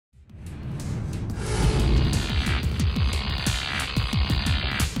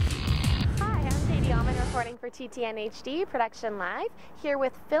for TTN-HD Production Live, here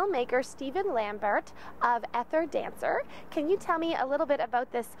with filmmaker Stephen Lambert of Aether Dancer. Can you tell me a little bit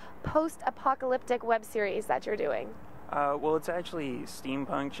about this post-apocalyptic web series that you're doing? Well, it's actually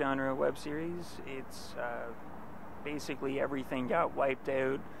steampunk genre web series. It's basically everything got wiped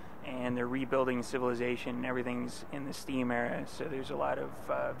out and they're rebuilding civilization and everything's in the steam era. So there's a lot of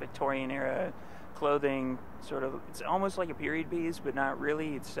Victorian era clothing, sort of. It's almost like a period piece, but not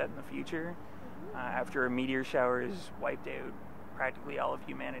really. It's set in the future after a meteor shower has wiped out practically all of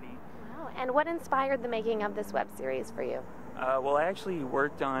humanity. Wow. And what inspired the making of this web series for you? Well, I actually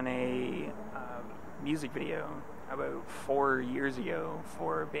worked on a music video about 4 years ago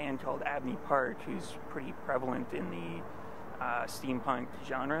for a band called Abney Park, who's pretty prevalent in the steampunk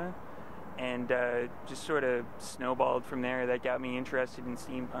genre, and just sort of snowballed from there. That got me interested in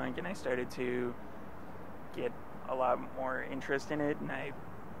steampunk, and I started to get a lot more interest in it, and I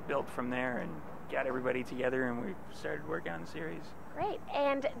built from there and got everybody together, and we started working on the series. Great.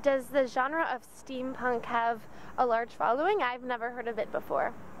 And does the genre of steampunk have a large following? I've never heard of it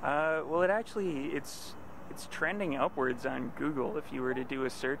before. Well, it's trending upwards on Google. If you were to do a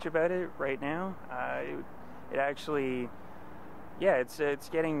search about it right now, it actually, yeah, it's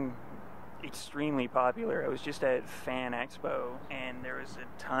getting extremely popular. I was just at Fan Expo, and there was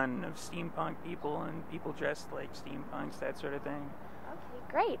a ton of steampunk people and people dressed like steampunks, that sort of thing. Okay,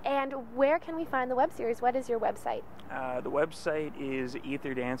 great. And where can we find the web series? What is your website? The website is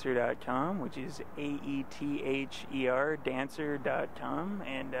aetherdancer.com, which is AETHER dancer.com,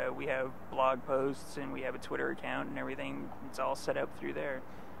 and we have blog posts and we have a Twitter account and everything. It's all set up through there.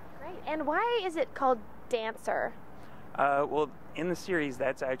 Great. And why is it called Dancer? Well, in the series,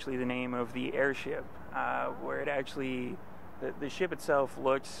 that's actually the name of the airship, where it actually, the ship itself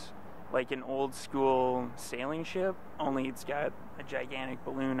looks like an old school sailing ship, only it's got a gigantic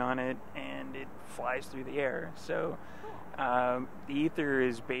balloon on it and it flies through the air. So the ether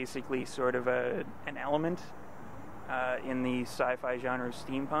is basically sort of an element in the sci-fi genre of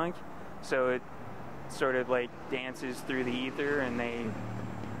steampunk. So it sort of like dances through the ether, and they,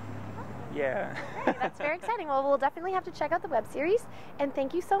 yeah. Great, that's very exciting. Well, we'll definitely have to check out the web series, and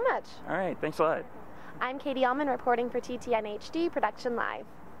thank you so much. All right, thanks a lot. I'm Katie Uhlmann reporting for TTN-HD Production Live.